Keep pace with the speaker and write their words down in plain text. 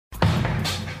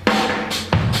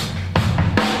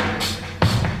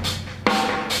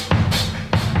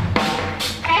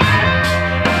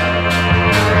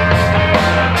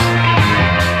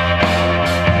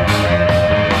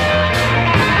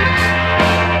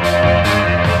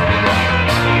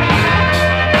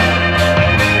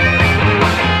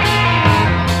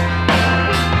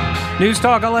News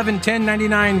Talk 1110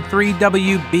 99.3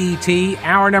 WBT.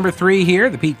 Hour number 3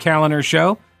 here, the Pete Kaliner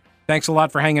Show. Thanks a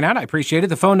lot for hanging out. I appreciate it.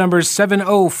 The phone number is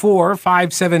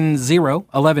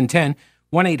 704-570-1110,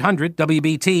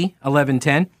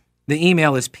 1-800-WBT-1110. The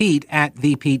email is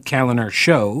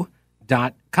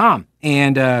pete@thepetekalinershow.com.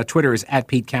 And Twitter is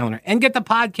 @PeteKaliner. And get the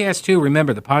podcast, too.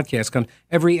 Remember, the podcast comes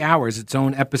every hour as its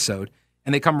own episode.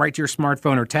 And they come right to your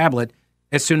smartphone or tablet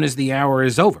as soon as the hour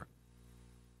is over.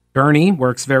 Bernie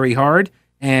works very hard,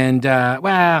 and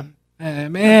let's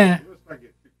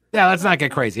not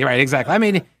get crazy, right? Exactly. I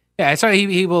mean, yeah. So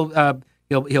he will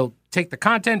he'll take the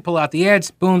content, pull out the ads,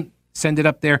 boom, send it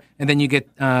up there, and then you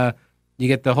get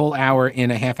the whole hour in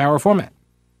a half-hour format.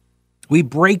 We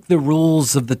break the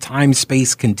rules of the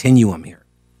time-space continuum here.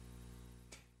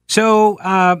 So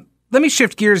let me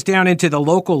shift gears down into the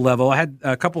local level. I had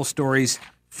a couple of stories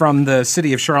from the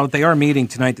city of Charlotte. They are meeting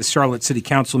tonight. The Charlotte City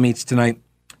Council meets tonight.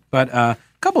 But a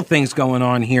couple things going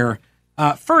on here.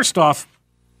 First off,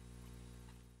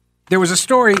 there was a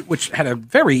story which had a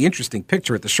very interesting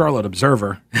picture at the Charlotte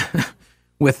Observer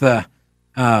with the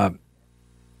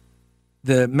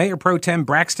Mayor Pro Tem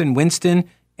Braxton Winston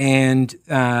and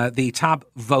the top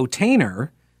votainer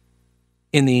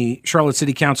in the Charlotte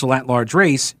City Council at-large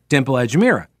race, Dimple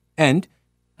Ajmera. And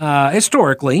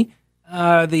historically,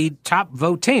 the top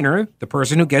votainer, the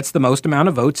person who gets the most amount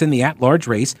of votes in the at-large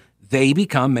race, they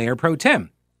become Mayor Pro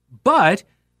Tem. But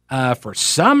for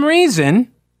some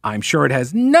reason, I'm sure it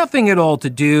has nothing at all to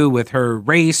do with her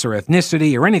race or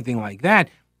ethnicity or anything like that,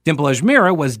 Dimple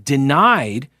Ajmera was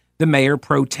denied the Mayor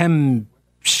Pro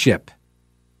Temship.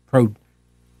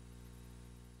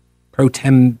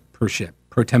 Pro-temporeship.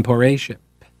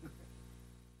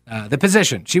 The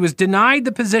position. She was denied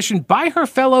the position by her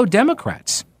fellow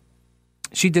Democrats.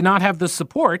 She did not have the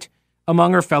support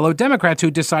among her fellow Democrats who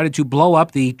decided to blow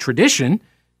up the tradition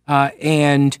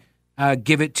and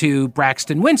give it to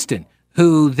Braxton Winston,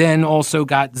 who then also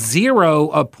got 0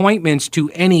 appointments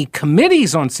to any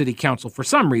committees on city council for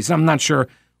some reason. I'm not sure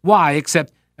why,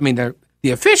 except, I mean, the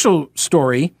official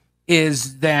story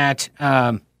is that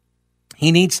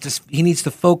he needs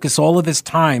to focus all of his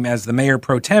time as the mayor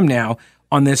pro tem now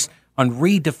on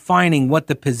redefining what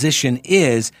the position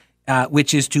is,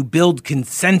 which is to build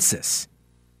consensus.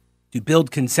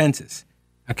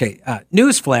 Okay,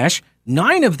 newsflash,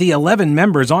 9 of the 11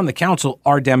 members on the council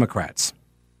are Democrats.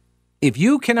 If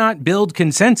you cannot build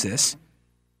consensus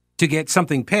to get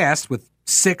something passed with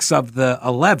 6 of the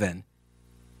 11,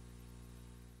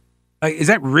 is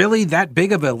that really that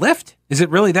big of a lift? Is it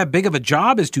really that big of a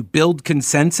job, is to build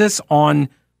consensus on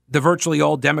the virtually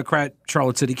all Democrat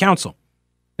Charlotte City Council?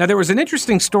 Now, there was an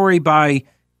interesting story by,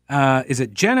 is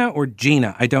it Jenna or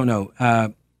Gina? I don't know.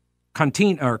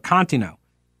 Contino.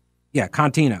 Yeah,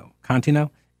 Contino.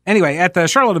 Anyway, at the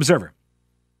Charlotte Observer.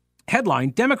 Headline,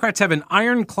 Democrats have an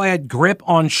ironclad grip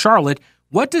on Charlotte.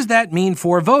 What does that mean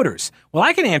for voters? Well,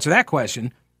 I can answer that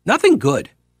question. Nothing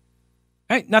good.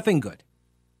 Right? Nothing good.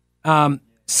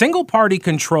 Single party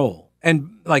control.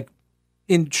 And like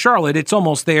in Charlotte, it's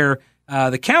almost there.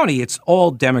 The county, it's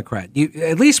all Democrat.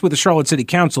 At least with the Charlotte City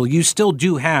Council, you still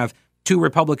do have 2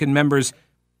 Republican members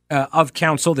of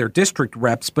council, they're district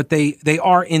reps, but they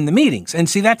are in the meetings. And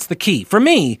see, that's the key. For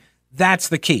me, that's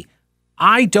the key.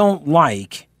 I don't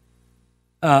like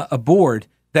a board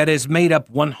that is made up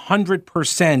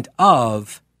 100%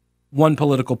 of one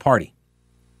political party,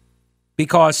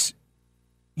 because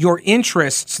your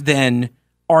interests then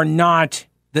are not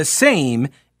the same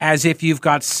as if you've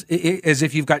got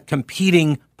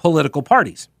competing political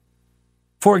parties.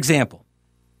 For example,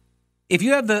 if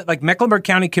you have the Mecklenburg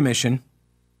County Commission,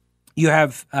 you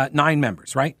have 9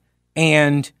 members, right?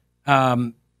 And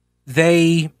they're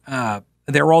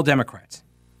all Democrats.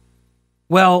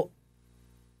 Well,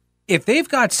 if they've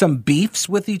got some beefs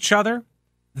with each other,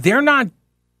 they're not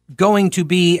going to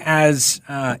be as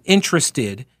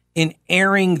interested in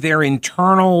airing their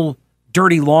internal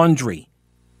dirty laundry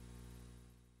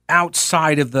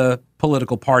outside of the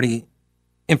political party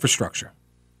infrastructure,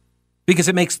 because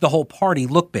it makes the whole party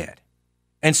look bad.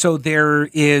 And so there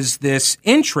is this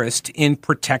interest in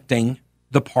protecting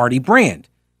the party brand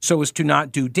so as to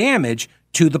not do damage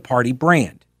to the party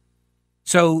brand.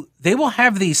 So they will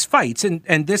have these fights,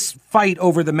 and this fight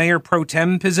over the mayor pro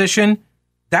tem position,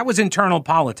 that was internal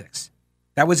politics.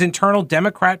 That was internal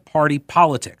Democrat Party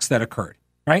politics that occurred,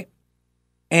 right?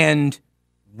 And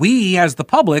we, as the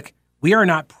public, we are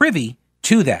not privy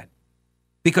to that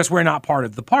because we're not part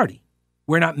of the party.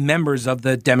 We're not members of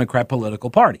the Democrat political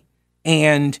party.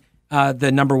 And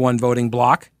the number one voting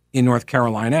bloc in North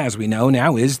Carolina, as we know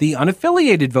now, is the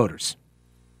unaffiliated voters.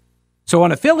 So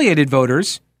unaffiliated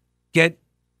voters get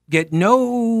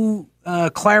no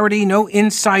clarity, no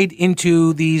insight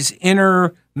into these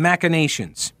inner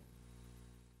machinations,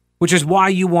 which is why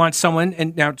you want someone,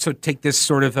 and now so take this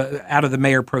sort of out of the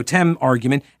mayor pro tem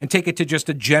argument and take it to just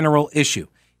a general issue.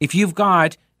 If you've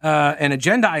got an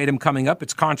agenda item coming up,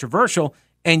 it's controversial,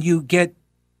 and you get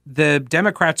the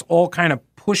Democrats all kind of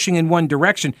pushing in one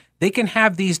direction, they can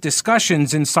have these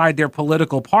discussions inside their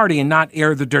political party and not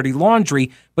air the dirty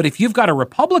laundry. But if you've got a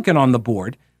Republican on the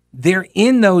board, they're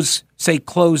in those, say,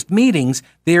 closed meetings,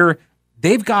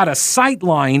 they've got a sight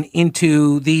line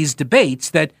into these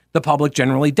debates that the public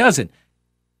generally doesn't.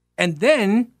 And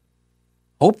then,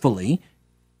 hopefully,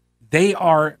 they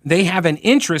have an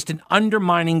interest in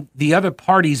undermining the other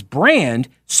party's brand,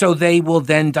 so they will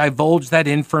then divulge that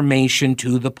information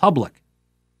to the public.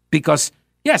 Because,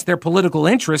 yes, their political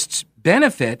interests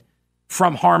benefit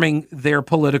from harming their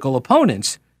political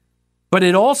opponents, but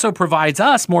it also provides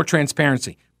us more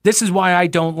transparency. This is why I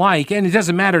don't like, and it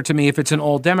doesn't matter to me if it's an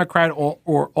all-Democrat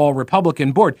or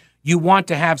all-Republican board, you want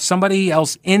to have somebody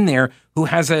else in there who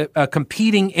has a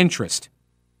competing interest.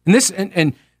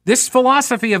 And this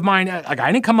philosophy of mine, like,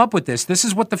 I didn't come up with this. This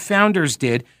is what the founders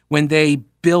did when they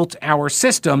built our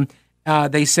system.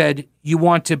 They said you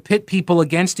want to pit people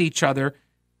against each other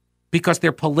because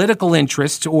their political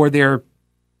interests or their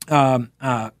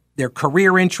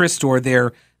career interests or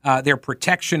their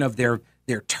protection of their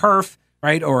turf,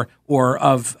 right, or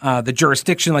of the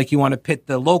jurisdiction. Like you want to pit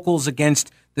the locals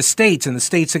against the states and the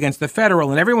states against the federal,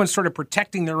 and everyone's sort of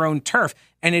protecting their own turf.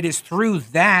 And it is through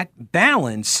that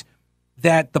balance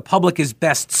that the public is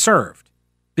best served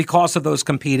because of those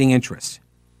competing interests.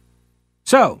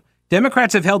 So,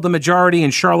 Democrats have held the majority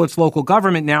in Charlotte's local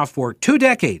government now for 2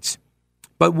 decades.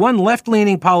 But one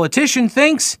left-leaning politician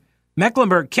thinks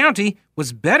Mecklenburg County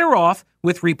was better off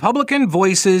with Republican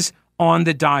voices on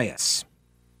the dais.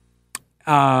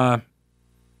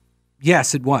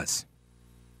 Yes, it was.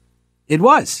 It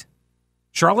was.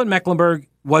 Charlotte-Mecklenburg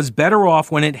was better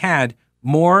off when it had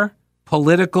more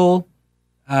political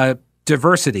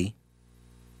diversity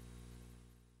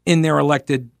in their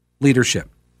elected leadership.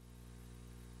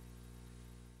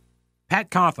 Pat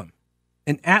Cotham,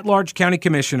 an at-large county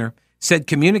commissioner, said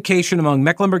communication among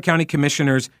Mecklenburg County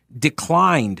commissioners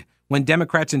declined when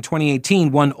Democrats in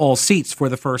 2018 won all seats for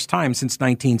the first time since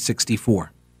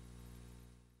 1964.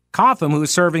 Cotham, who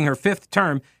is serving her 5th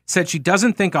term, said she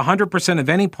doesn't think 100% of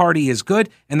any party is good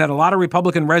and that a lot of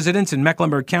Republican residents in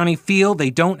Mecklenburg County feel they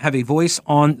don't have a voice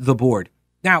on the board.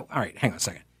 Now, all right, hang on a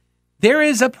second. There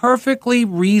is a perfectly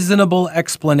reasonable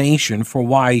explanation for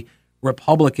why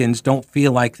Republicans don't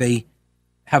feel like they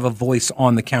have a voice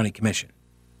on the county commission.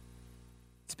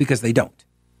 It's because they don't.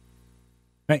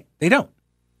 Right? They don't.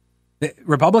 The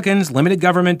Republicans, limited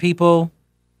government people,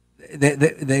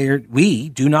 we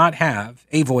do not have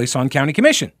a voice on county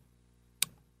commission.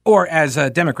 Or as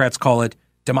Democrats call it,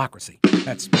 democracy.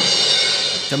 That's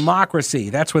democracy.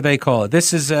 That's what they call it.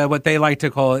 This is what they like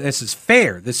to call it. This is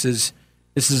fair. This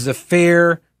is a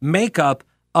fair makeup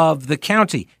of the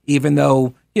county, even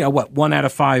though, 1 out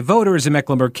of 5 voters in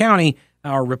Mecklenburg County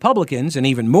are Republicans and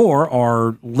even more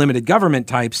are limited government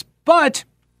types, but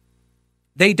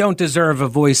they don't deserve a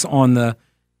voice on the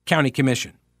county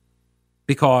commission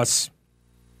because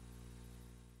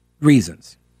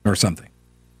reasons or something.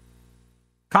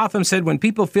 Cotham said when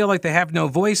people feel like they have no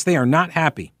voice, they are not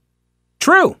happy.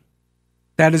 True.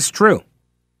 That is true.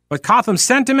 But Cotham's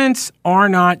sentiments are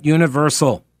not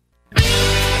universal.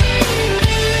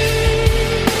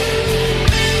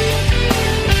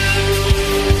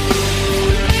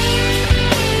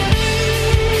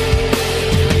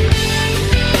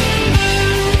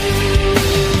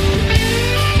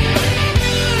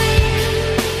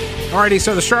 Alrighty,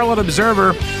 so the Charlotte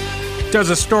Observer does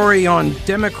a story on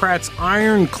Democrats'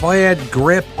 ironclad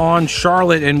grip on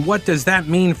Charlotte and what does that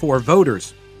mean for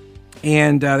voters.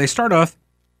 And they start off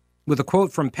with a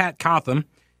quote from Pat Cotham,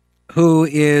 who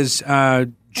is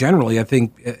generally, I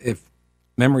think, if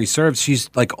memory serves, she's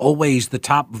like always the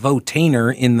top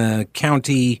votainer in the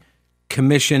county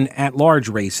commission at-large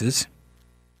races,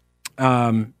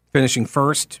 finishing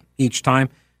first each time.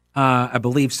 I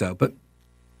believe so, but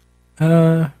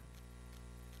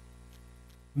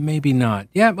maybe not.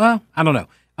 Yeah, well, I don't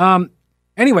know.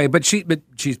 Anyway, but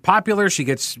she's popular. She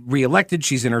gets reelected.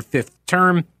 She's in her 5th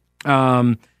term.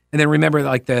 And then remember,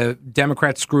 like, the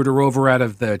Democrats screwed her over out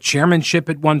of the chairmanship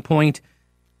at one point.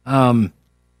 And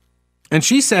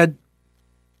she said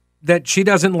that she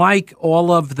doesn't like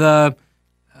all of the,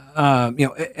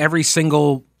 every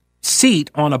single seat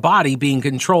on a body being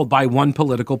controlled by one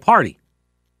political party.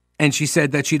 And she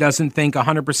said that she doesn't think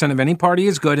 100% of any party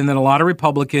is good and that a lot of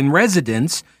Republican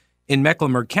residents in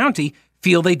Mecklenburg County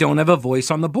feel they don't have a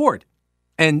voice on the board.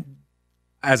 And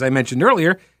as I mentioned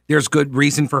earlier, there's good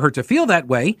reason for her to feel that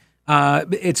way.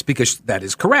 It's because that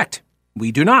is correct.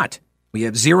 We do not. We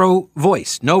have zero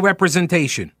voice, no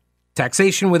representation.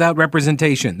 Taxation without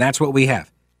representation. That's what we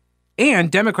have.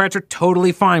 And Democrats are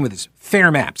totally fine with this.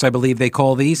 Fair maps, I believe they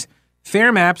call these.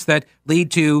 Fair maps that lead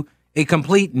to a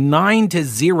complete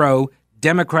 9-0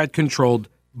 Democrat-controlled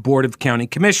Board of County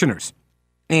Commissioners.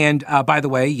 And by the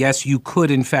way, yes, you could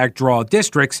in fact draw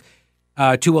districts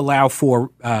to allow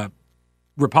for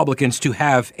Republicans to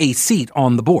have a seat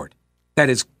on the board. That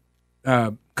is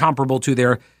comparable to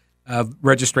their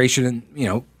registration,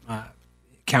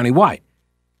 countywide,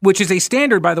 which is a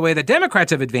standard, by the way, that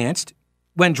Democrats have advanced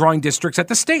when drawing districts at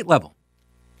the state level.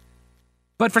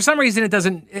 But for some reason, it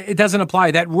doesn't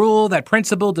apply. That rule, that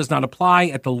principle does not apply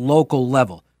at the local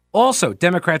level. Also,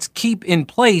 Democrats keep in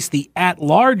place the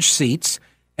at-large seats,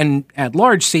 and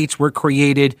at-large seats were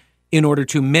created in order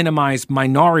to minimize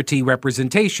minority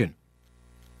representation.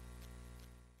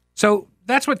 So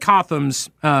that's what Cotham's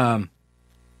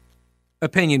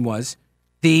opinion was.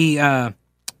 The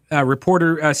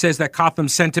reporter says that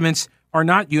Cotham's sentiments are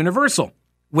not universal,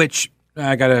 which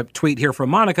I got a tweet here from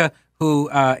Monica who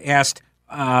asked,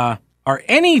 are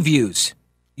any views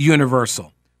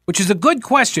universal? Which is a good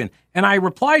question. And I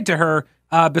replied to her,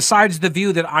 besides the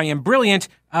view that I am brilliant,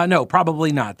 no,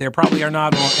 probably not. There probably are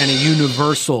not any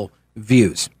universal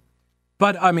views.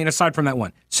 But, I mean, aside from that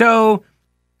one. So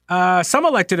some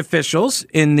elected officials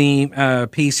in the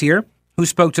piece here who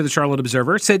spoke to the Charlotte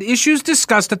Observer said issues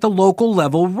discussed at the local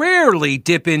level rarely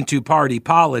dip into party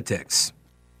politics.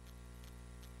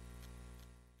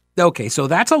 Okay, so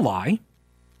that's a lie.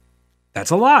 That's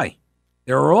a lie.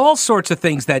 There are all sorts of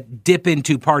things that dip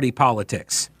into party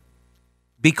politics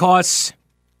because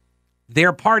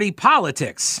they're party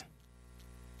politics.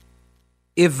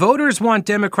 If voters want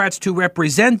Democrats to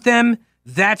represent them,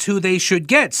 that's who they should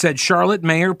get, said Charlotte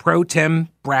Mayor Pro Tem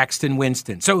Braxton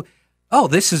Winston. So,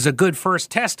 this is a good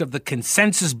first test of the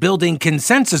consensus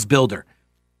builder.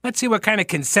 Let's see what kind of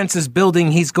consensus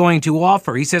building he's going to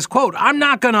offer. He says, quote, I'm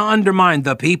not going to undermine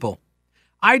the people.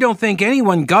 I don't think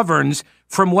anyone governs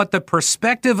from what the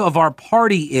perspective of our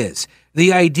party is.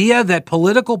 The idea that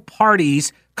political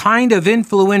parties kind of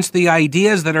influence the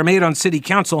ideas that are made on city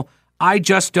council, I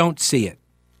just don't see it.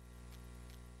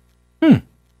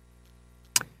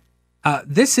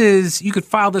 You could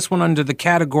file this one under the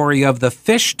category of the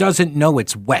fish doesn't know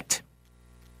it's wet.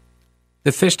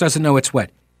 The fish doesn't know it's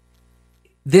wet.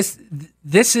 This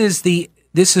is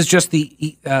just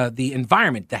the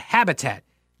environment, the habitat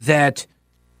that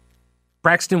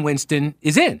Braxton Winston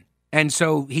is in. And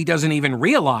so he doesn't even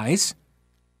realize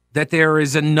that there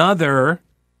is another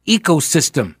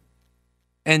ecosystem.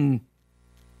 And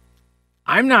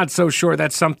I'm not so sure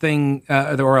that's something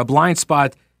or a blind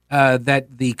spot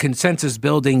that the consensus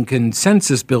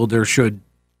builder should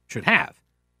have.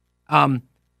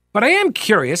 But I am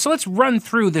curious. So let's run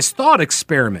through this thought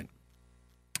experiment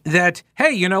that,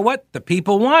 hey, you know what? The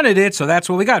people wanted it, so that's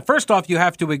what we got. First off, you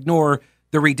have to ignore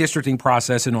the redistricting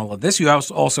process in all of this. You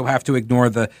also have to ignore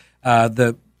the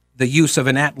use of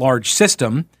an at-large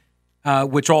system,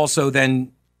 which also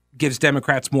then gives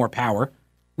Democrats more power,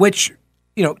 which,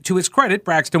 to his credit,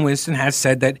 Braxton Winston has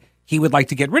said that he would like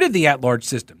to get rid of the at-large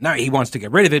system. Now, he wants to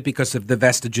get rid of it because of the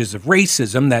vestiges of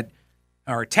racism that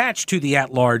are attached to the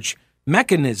at-large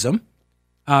mechanism.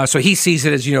 So he sees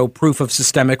it as, proof of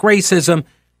systemic racism.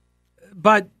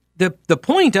 But the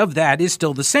point of that is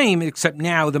still the same, except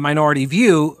now the minority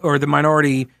view or the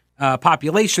minority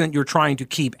population that you're trying to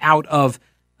keep out of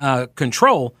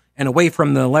control and away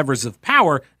from the levers of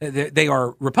power, they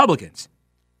are Republicans,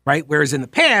 right? Whereas in the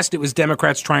past, it was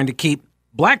Democrats trying to keep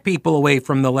black people away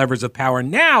from the levers of power.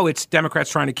 Now it's Democrats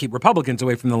trying to keep Republicans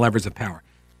away from the levers of power.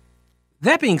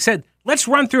 That being said, let's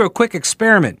run through a quick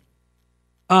experiment.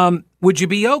 Would you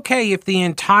be okay if the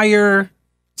entire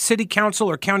city council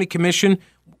or county commission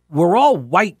were all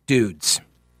white dudes?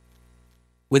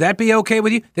 Would that be okay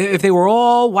with you? If they were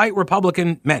all white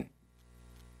Republican men?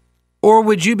 Or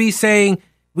would you be saying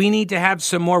we need to have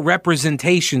some more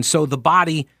representation so the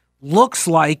body looks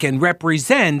like and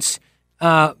represents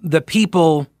the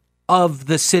people of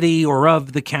the city or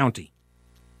of the county?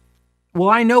 Well,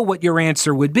 I know what your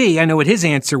answer would be. I know what his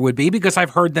answer would be because I've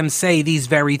heard them say these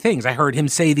very things. I heard him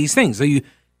say these things. So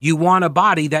you want a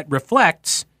body that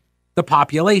reflects the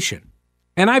population.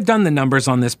 And I've done the numbers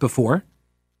on this before.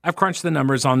 I've crunched the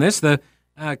numbers on this. The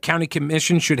county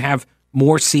commission should have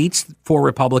more seats for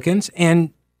Republicans,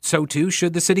 and so too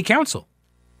should the city council.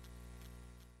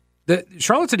 The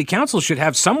Charlotte City Council should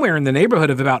have somewhere in the neighborhood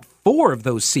of about 4 of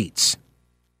those seats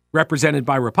represented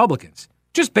by Republicans,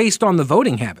 just based on the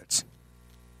voting habits.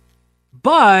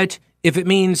 But if it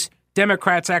means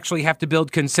Democrats actually have to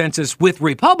build consensus with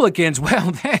Republicans,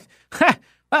 well,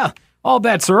 all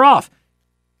bets are off.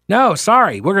 No,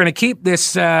 sorry. We're going to keep this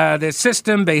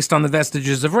system based on the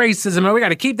vestiges of racism, and we got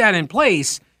to keep that in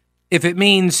place if it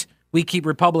means we keep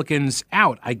Republicans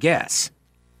out, I guess.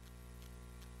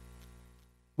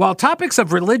 While topics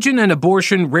of religion and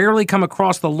abortion rarely come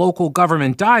across the local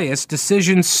government dais,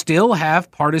 decisions still have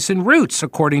partisan roots,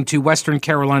 according to Western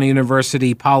Carolina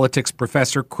University politics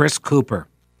professor Chris Cooper.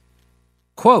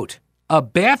 Quote, a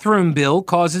bathroom bill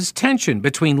causes tension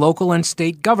between local and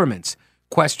state governments.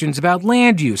 Questions about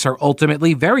land use are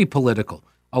ultimately very political.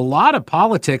 A lot of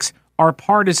politics are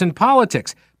partisan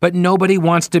politics, but nobody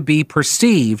wants to be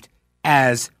perceived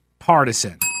as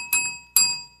partisan.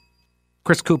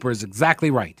 Chris Cooper is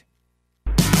exactly right.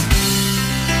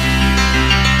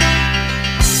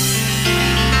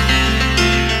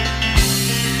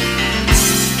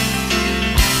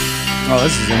 Oh,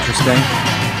 this is interesting.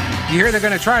 You hear they're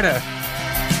going to try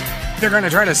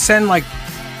to send like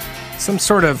some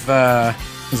sort of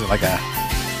is it like a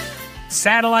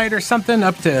satellite or something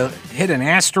up to hit an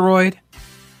asteroid?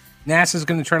 NASA's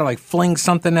going to try to like fling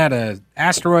something at an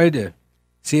asteroid to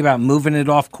see about moving it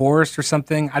off course or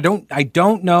something. I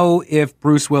don't know if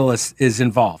Bruce Willis is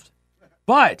involved.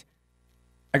 But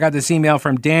I got this email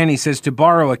from Dan. He says, to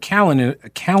borrow a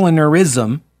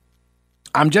calendarism,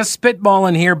 I'm just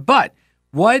spitballing here, but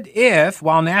what if,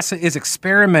 while NASA is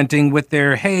experimenting with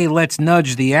their, hey, let's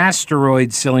nudge the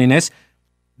asteroid silliness,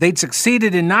 they'd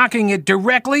succeeded in knocking it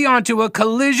directly onto a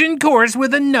collision course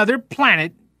with another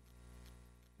planet,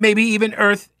 maybe even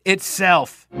Earth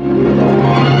itself?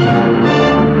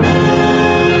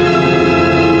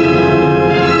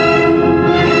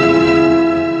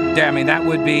 Yeah, I mean, that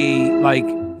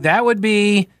would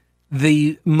be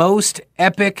the most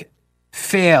epic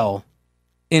fail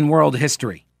in world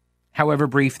history. However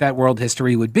brief that world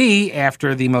history would be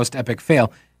after the most epic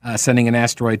fail, sending an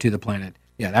asteroid to the planet.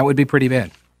 Yeah, that would be pretty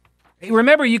bad. Hey,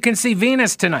 remember, you can see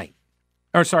Venus tonight.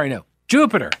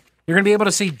 Jupiter. You're going to be able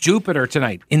to see Jupiter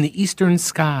tonight in the eastern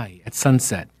sky at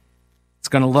sunset. It's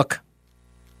going to look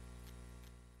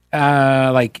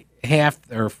like half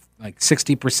or like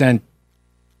 60%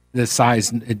 the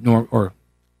size or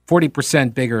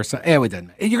 40% bigger. So, it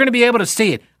doesn't. You're going to be able to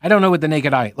see it. I don't know with the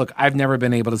naked eye. Look, I've never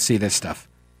been able to see this stuff.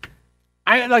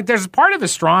 There's part of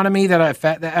astronomy that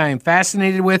I'm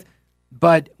fascinated with,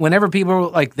 but whenever people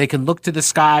they can look to the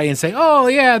sky and say, "Oh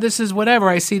yeah, this is whatever,"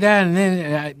 I see that, and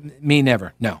then me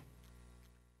never. No,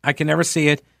 I can never see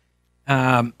it,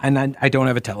 and I don't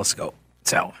have a telescope.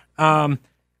 So, all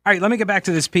right, let me get back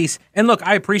to this piece. And look,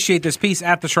 I appreciate this piece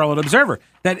at the Charlotte Observer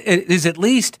that it is at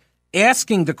least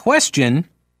asking the question.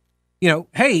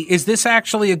 Hey, is this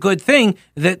actually a good thing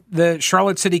that the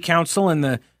Charlotte City Council and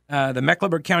the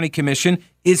Mecklenburg County Commission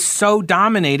is so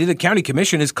dominated? The county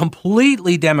commission is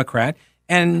completely Democrat,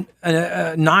 and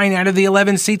 9 out of the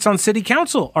 11 seats on city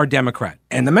council are Democrat,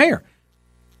 and the mayor.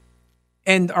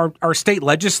 And our state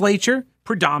legislature,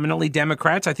 predominantly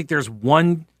Democrats. I think there's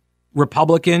one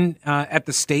Republican at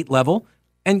the state level.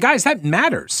 And guys, that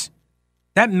matters.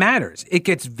 That matters. It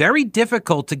gets very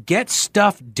difficult to get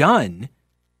stuff done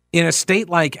in a state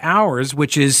like ours,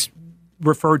 which is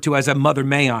referred to as a Mother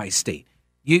May I state.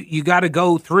 You got to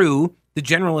go through the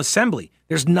General Assembly.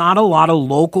 There's not a lot of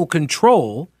local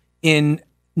control in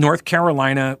North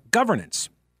Carolina governance,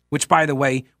 which, by the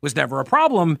way, was never a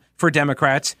problem for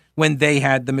Democrats when they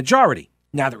had the majority.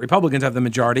 Now that Republicans have the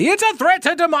majority, it's a threat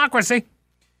to democracy.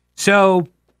 So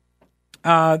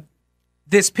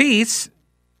this piece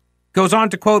goes on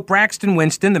to quote Braxton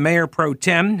Winston, the mayor pro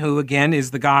tem, who, again,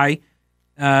 is the guy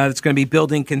that's going to be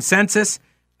building consensus.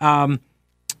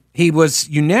 He was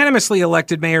unanimously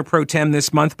elected mayor pro tem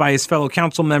this month by his fellow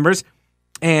council members,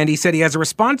 and he said he has a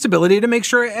responsibility to make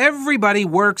sure everybody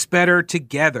works better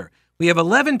together. We have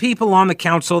 11 people on the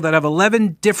council that have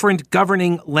 11 different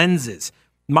governing lenses.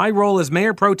 My role as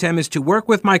mayor pro tem is to work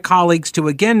with my colleagues to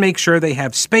again make sure they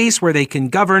have space where they can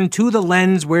govern to the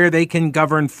lens where they can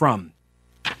govern from.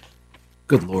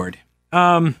 Good Lord.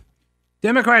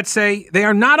 Democrats say they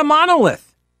are not a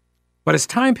monolith, but as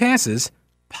time passes,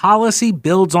 policy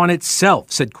builds on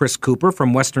itself, said Chris Cooper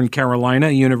from Western Carolina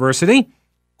University.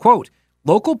 Quote,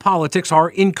 local politics are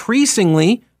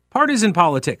increasingly partisan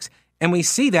politics, and we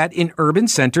see that in urban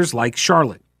centers like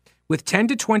Charlotte. With 10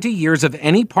 to 20 years of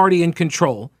any party in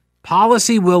control,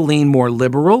 policy will lean more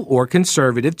liberal or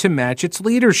conservative to match its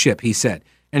leadership, he said,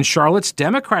 and Charlotte's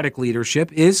Democratic leadership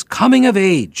is coming of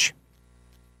age.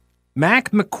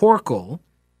 Mac McCorkle,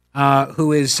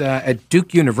 who is at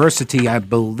Duke University, I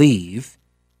believe,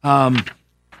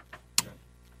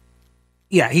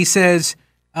 he says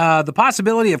The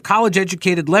possibility of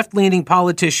college-educated left-leaning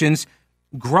politicians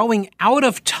growing out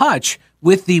of touch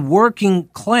with the working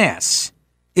class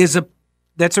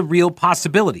that's a real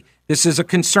possibility. This is a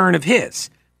concern of his,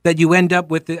 that you end up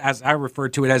with, as I refer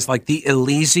to it as like the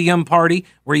Elysium Party,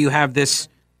 where you have this,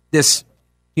 the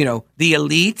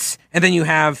elites, and then you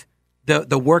have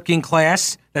the working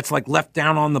class that's like left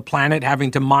down on the planet,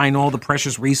 having to mine all the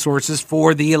precious resources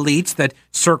for the elites that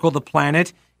circle the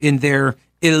planet in their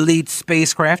elite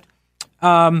spacecraft.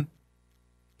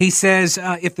 He says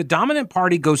if the dominant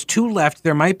party goes too left,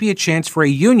 there might be a chance for a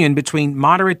union between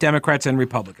moderate Democrats and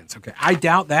Republicans. Okay, I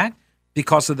doubt that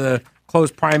because of the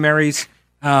closed primaries,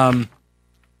 or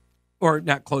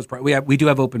not closed. We do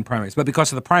have open primaries, but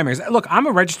because of the primaries. Look, I'm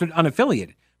a registered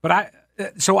unaffiliated, but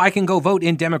so I can go vote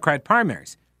in Democrat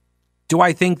primaries. Do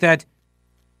I think that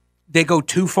they go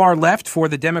too far left for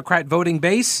the Democrat voting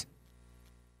base?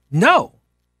 No,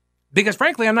 because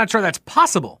frankly, I'm not sure that's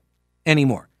possible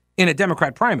anymore in a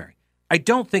Democrat primary. I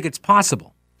don't think it's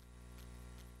possible.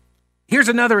 Here's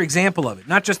another example of it.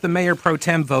 Not just the mayor pro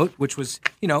tem vote, which was,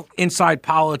 inside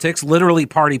politics, literally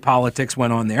party politics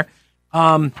went on there.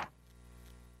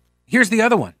 Here's the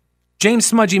other one. James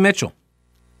Smudgy Mitchell.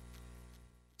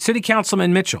 City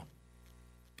Councilman Mitchell.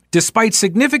 Despite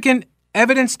significant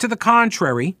evidence to the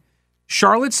contrary,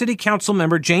 Charlotte City Council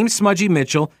member James Smudgy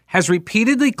Mitchell has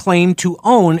repeatedly claimed to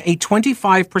own a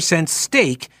 25%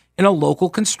 stake in a local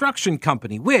construction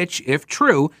company, which, if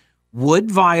true,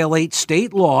 would violate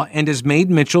state law and has made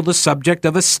Mitchell the subject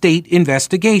of a state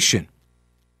investigation.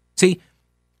 See,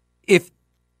 if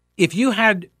you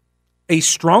had a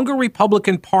stronger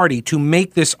Republican Party to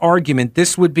make this argument,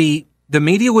 the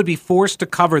media would be forced to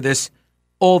cover this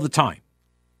all the time.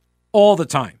 All the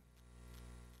time.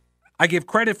 I give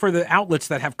credit for the outlets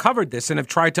that have covered this and have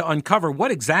tried to uncover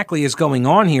what exactly is going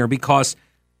on here because,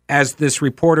 as this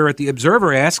reporter at The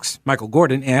Observer asks, Michael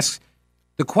Gordon asks,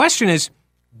 the question is,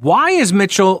 why is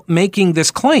Mitchell making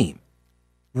this claim?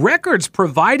 Records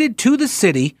provided to the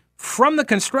city from the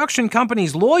construction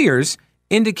company's lawyers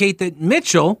indicate that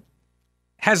Mitchell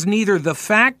has neither the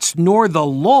facts nor the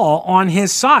law on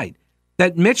his side,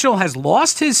 that Mitchell has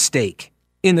lost his stake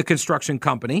in the construction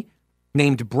company,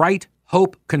 named Bright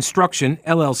Hope Construction,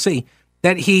 LLC,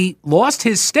 that he lost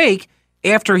his stake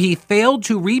after he failed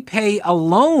to repay a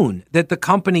loan that the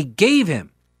company gave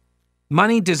him.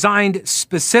 Money designed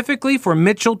specifically for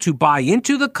Mitchell to buy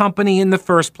into the company in the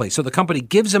first place. So the company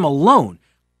gives him a loan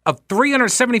of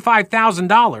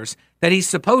 $375,000 that he's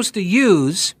supposed to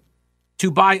use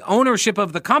to buy ownership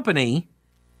of the company,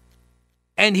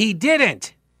 and he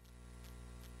didn't.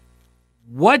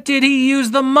 What did he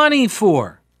use the money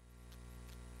for?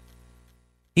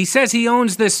 He says he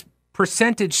owns this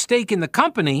percentage stake in the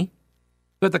company,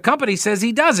 but the company says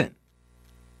he doesn't.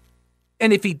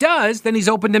 And if he does, then he's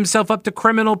opened himself up to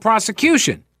criminal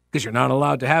prosecution because you're not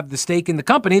allowed to have the stake in the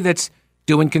company that's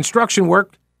doing construction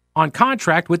work on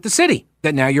contract with the city,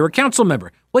 that now you're a council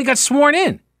member. Well, he got sworn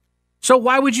in. So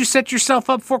why would you set yourself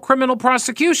up for criminal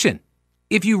prosecution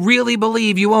if you really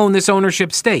believe you own this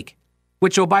ownership stake,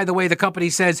 which, oh, by the way, the company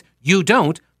says you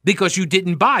don't because you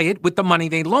didn't buy it with the money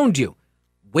they loaned you?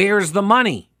 Where's the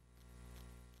money?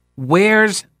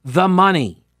 Where's the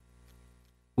money?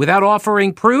 Without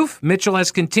offering proof, Mitchell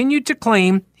has continued to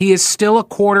claim he is still a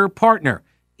quarter partner,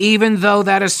 even though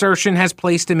that assertion has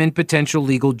placed him in potential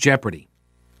legal jeopardy.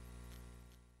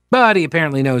 But he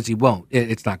apparently knows he won't.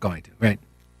 It's not going to, right?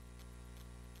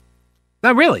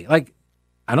 Not really. I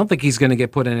don't think he's going to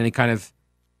get put in any kind of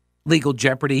legal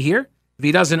jeopardy here. If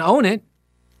he doesn't own it,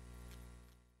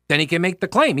 then he can make the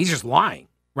claim. He's just lying,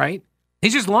 right?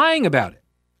 He's just lying about it.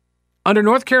 Under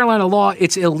North Carolina law,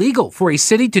 it's illegal for a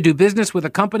city to do business with a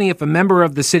company if a member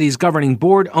of the city's governing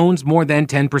board owns more than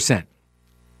 10%.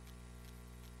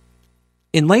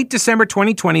 In late December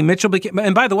 2020, Mitchell became,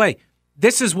 and by the way,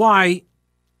 this is why,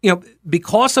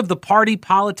 because of the party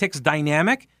politics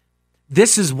dynamic,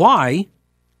 this is why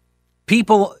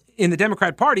people in the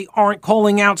Democrat Party aren't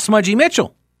calling out Smudgy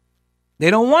Mitchell. They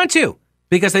don't want to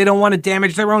because they don't want to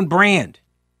damage their own brand.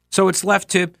 So it's left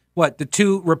to the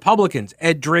two Republicans,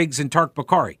 Ed Driggs and Tark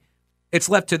Bakari. It's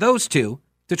left to those two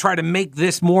to try to make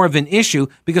this more of an issue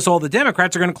because all the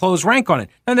Democrats are going to close rank on it.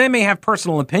 And they may have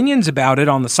personal opinions about it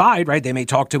on the side, right? They may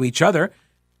talk to each other.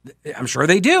 I'm sure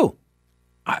they do.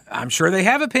 I'm sure they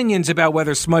have opinions about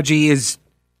whether Smudgy is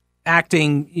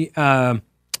acting,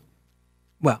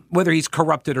 whether he's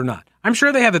corrupted or not. I'm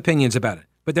sure they have opinions about it,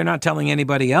 but they're not telling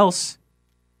anybody else,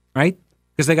 right?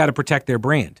 Because they got to protect their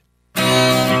brand.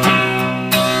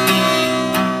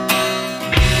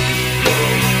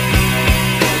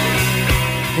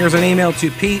 Here's an email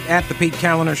to Pete at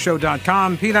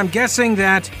thePeteCallenderShow.com. Pete, I'm guessing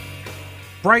that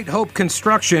Bright Hope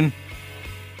Construction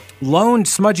loaned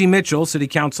Smudgy Mitchell, city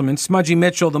councilman Smudgy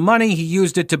Mitchell, the money. He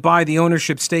used it to buy the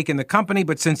ownership stake in the company,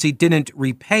 but since he didn't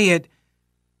repay it,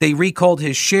 they recalled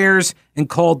his shares and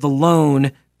called the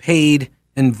loan paid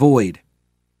and void.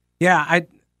 Yeah,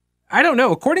 I don't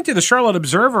know. According to the Charlotte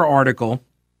Observer article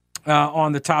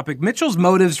on the topic, Mitchell's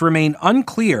motives remain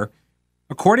unclear.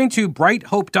 According to Bright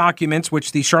Hope documents,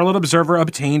 which the Charlotte Observer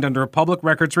obtained under a public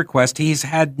records request, he's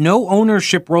had no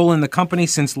ownership role in the company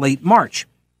since late March.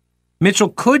 Mitchell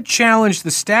could challenge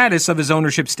the status of his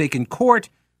ownership stake in court.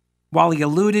 While he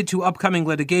alluded to upcoming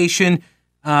litigation,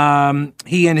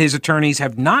 he and his attorneys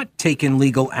have not taken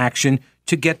legal action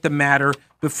to get the matter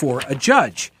before a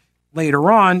judge.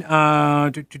 Later on,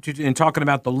 in talking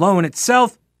about the loan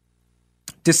itself,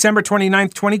 December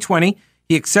 29th, 2020,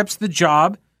 he accepts the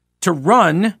job to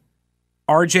run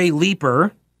RJ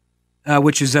Leeper,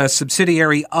 which is a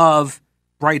subsidiary of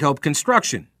Bright Hope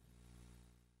Construction,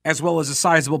 as well as a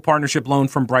sizable partnership loan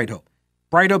from Bright Hope.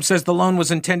 Bright Hope says the loan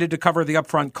was intended to cover the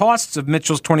upfront costs of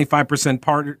Mitchell's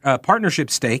 25%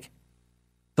 partnership stake.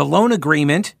 The loan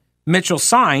agreement Mitchell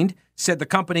signed said the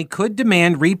company could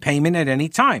demand repayment at any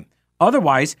time.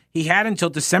 Otherwise, he had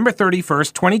until December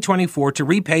 31st, 2024 to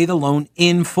repay the loan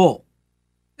in full.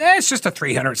 It's just a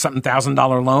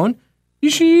 $300,000 loan.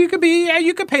 You could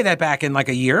pay that back in like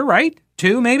a year, right?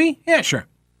 2 maybe? Yeah, sure.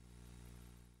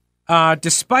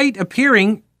 Despite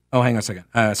appearing, hang on a second.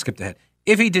 Skipped ahead.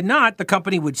 If he did not, the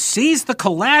company would seize the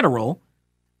collateral,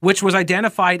 which was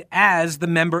identified as the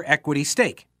member equity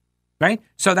stake, right?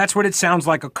 So that's what it sounds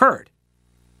like occurred.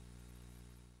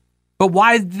 But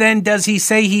why then does he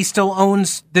say he still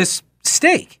owns this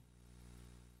stake?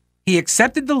 He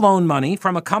accepted the loan money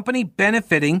from a company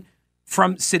benefiting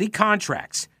from city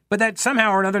contracts, but that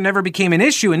somehow or another never became an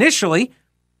issue initially.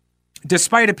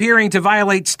 Despite appearing to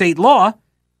violate state law,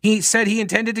 he said he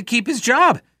intended to keep his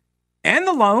job and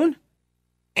the loan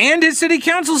and his city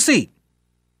council seat.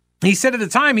 He said at the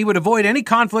time he would avoid any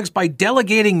conflicts by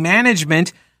delegating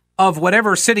management of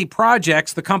whatever city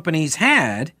projects the companies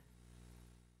had.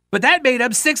 But that made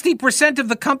up 60% of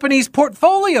the company's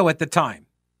portfolio at the time.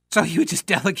 So he would just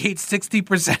delegate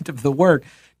 60% of the work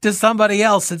to somebody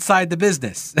else inside the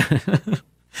business.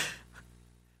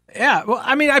 Yeah, well,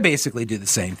 I mean, I basically do the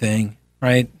same thing,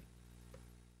 right?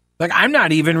 Like, I'm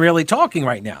not even really talking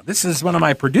right now. This is one of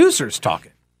my producers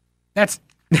talking. That's...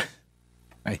 Right.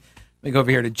 Let me go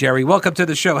over here to Jerry. Welcome to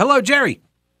the show. Hello, Jerry.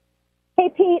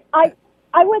 Hey, Pete. I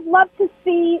would love to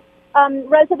see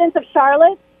residents of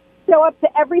Charlotte show up to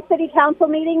every city council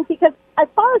meeting because as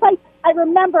far as I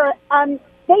remember,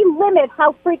 they limit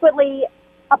how frequently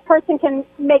a person can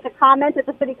make a comment at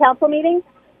the city council meeting.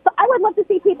 So I would love to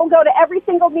see people go to every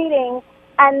single meeting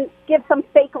and give some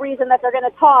fake reason that they're going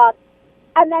to talk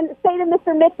and then say to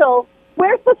Mr. Mitchell,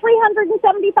 where's the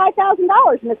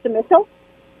 $375,000, Mr. Mitchell?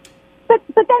 But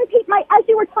then, Pete, as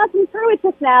you were talking through it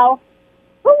just now,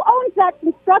 who owns that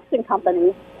construction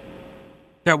company?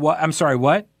 Yeah, what? I'm sorry,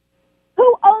 what?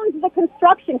 Who owns the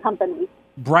construction company?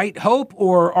 Bright Hope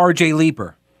or RJ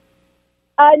Leeper?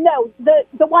 No,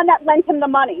 the one that lent him the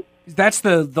money. That's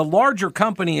the larger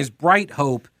company is Bright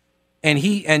Hope, and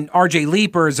RJ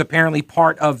Leeper is apparently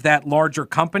part of that larger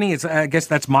company. I guess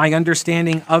that's my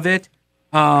understanding of it.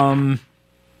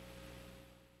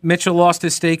 Mitchell lost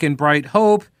his stake in Bright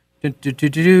Hope.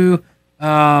 Mitchell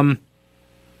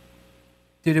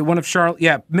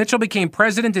became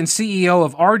president and CEO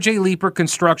of RJ Leeper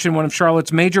Construction, one of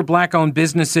Charlotte's major black-owned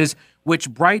businesses, which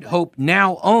Bright Hope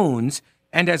now owns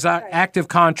and has active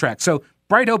contracts. So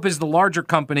Bright Hope is the larger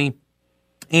company,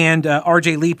 and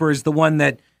RJ Leeper is the one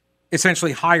that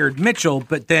essentially hired Mitchell,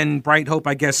 but then Bright Hope,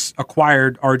 I guess,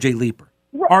 acquired RJ Leeper.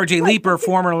 RJ Leeper,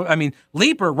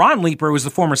 Ron Leeper was the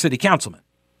former city councilman.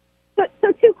 So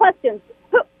 2 questions.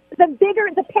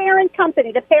 The parent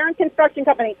company, the parent construction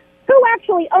company, who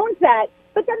actually owns that?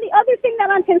 But then the other thing that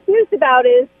I'm confused about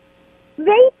is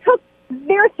they took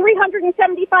their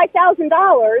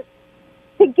 $375,000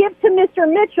 to give to Mr.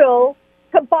 Mitchell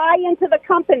to buy into the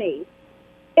company.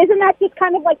 Isn't that just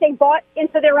kind of like they bought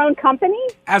into their own company?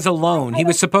 As a loan. He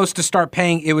was supposed to start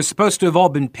paying. It was supposed to have all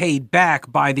been paid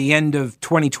back by the end of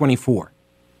 2024.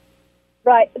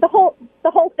 Right. The whole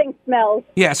thing smells.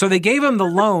 Yeah, so they gave him the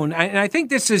loan, and I think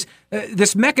this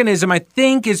mechanism, I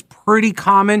think, is pretty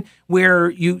common where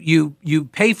you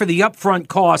pay for the upfront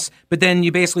costs, but then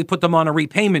you basically put them on a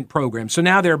repayment program. So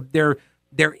now they're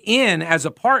in as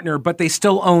a partner, but they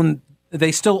still owe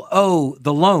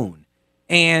the loan.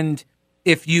 And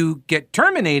if you get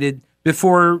terminated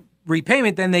before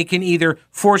repayment, then they can either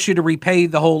force you to repay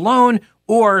the whole loan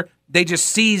or they just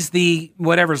seize the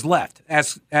whatever's left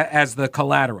as the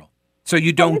collateral. So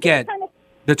you don't get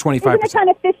the 25%. Isn't it kind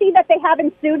of fishy that they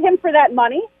haven't sued him for that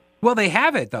money? Well, they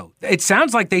have it, though. It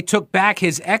sounds like they took back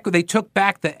his equity. They took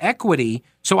back the equity.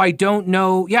 So I don't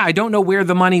know. Yeah, I don't know where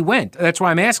the money went. That's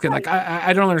why I'm asking. Like,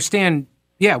 I don't understand.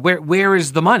 Yeah, where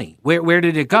is the money? Where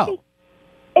did it go?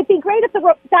 It'd be great if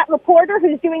that reporter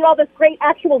who's doing all this great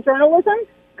actual journalism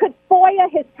could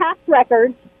FOIA his tax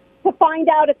records to find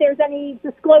out if there's any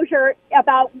disclosure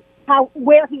about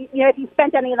where if he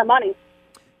spent any of the money.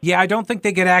 Yeah, I don't think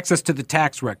they get access to the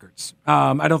tax records.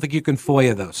 I don't think you can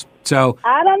FOIA those. So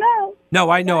I don't know. No,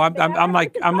 I know. I'm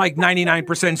like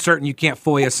 99% certain you can't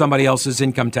FOIA somebody else's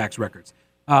income tax records.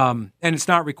 And it's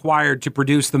not required to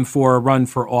produce them for a run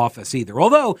for office either.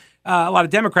 Although a lot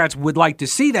of Democrats would like to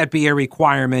see that be a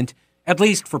requirement, at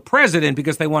least for president,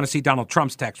 because they want to see Donald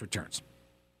Trump's tax returns.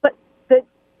 But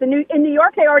in New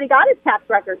York, they already got his tax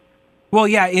records. Well,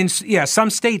 yeah, some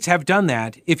states have done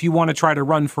that. If you want to try to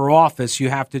run for office, you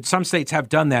have to. Some states have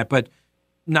done that, but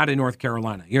not in North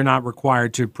Carolina. You're not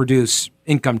required to produce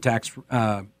income tax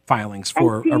filings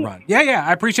for a run. Yeah,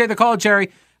 I appreciate the call,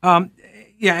 Jerry.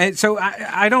 Yeah, so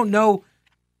I don't know.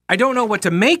 I don't know what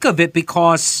to make of it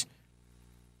because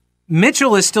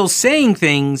Mitchell is still saying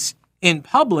things in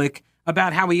public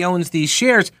about how he owns these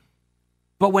shares,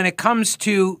 but when it comes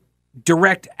to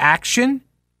direct action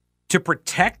to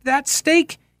protect that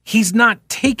stake, he's not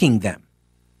taking them,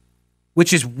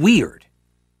 which is weird,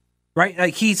 right?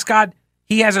 Like he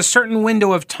has a certain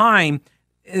window of time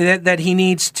that he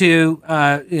needs to,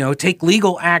 take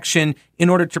legal action in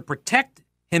order to protect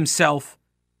himself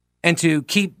and to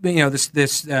keep,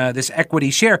 this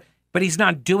equity share, but he's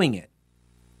not doing it.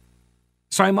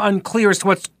 So I'm unclear as to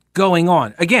what's going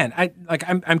on. Again,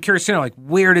 I'm curious to know, like,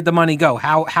 where did the money go?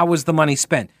 How was the money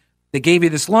spent? They gave you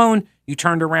this loan, you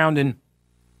turned around and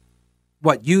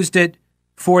used it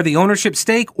for the ownership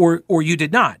stake, or you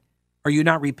did not? Are you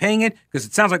not repaying it? Because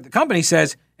it sounds like the company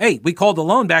says, hey, we called the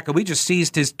loan back and we just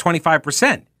seized his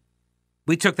 25%.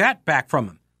 We took that back from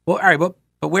him. Well, all right,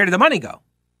 but where did the money go?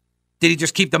 Did he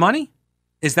just keep the money?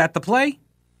 Is that the play?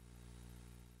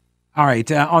 All right,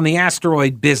 on the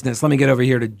asteroid business, let me get over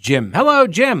here to Jim. Hello,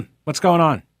 Jim. What's going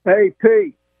on? Hey,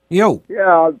 Pete. Yo.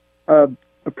 Yeah,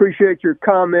 appreciate your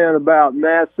comment about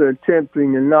NASA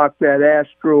attempting to knock that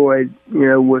asteroid,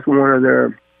 with one of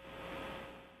their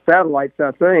satellites,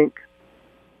 I think.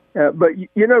 But,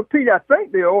 Pete, I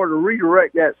think they ought to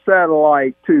redirect that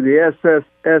satellite to the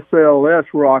SLS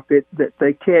rocket that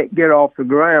they can't get off the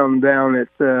ground down at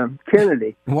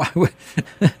Kennedy.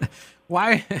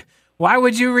 Why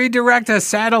would you redirect a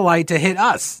satellite to hit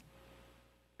us?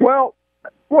 Well,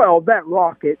 that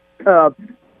rocket.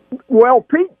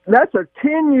 Pete, that's a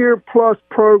 10-year plus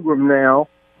program now.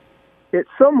 It's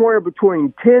somewhere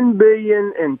between $10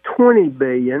 billion and $20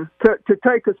 billion to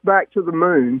take us back to the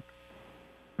moon.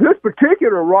 This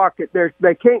particular rocket,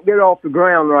 they can't get off the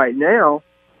ground right now.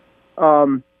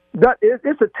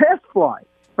 It's a test flight.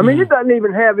 I mean, it doesn't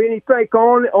even have anything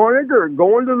on it or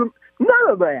going to none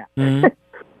of that. Mm-hmm.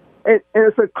 and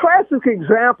it's a classic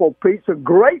example, Pete. It's a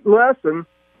great lesson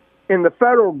in the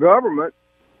federal government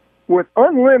with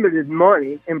unlimited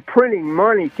money and printing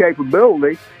money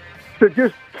capability to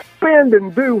just spend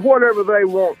and do whatever they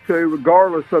want to,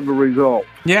 regardless of the result.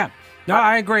 Yeah. No,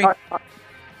 I agree.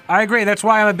 I agree. That's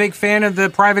why I'm a big fan of the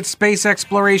private space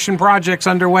exploration projects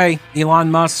underway. Elon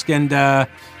Musk and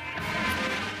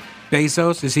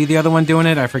Bezos. Is he the other one doing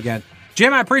it? I forget.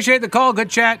 Jim, I appreciate the call. Good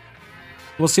chat.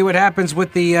 We'll see what happens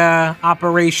with the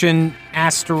Operation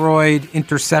Asteroid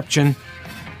Interception.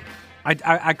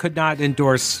 I could not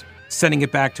endorse sending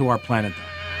it back to our planet, though.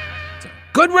 So,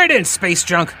 good riddance, space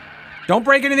junk. Don't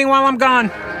break anything while I'm gone.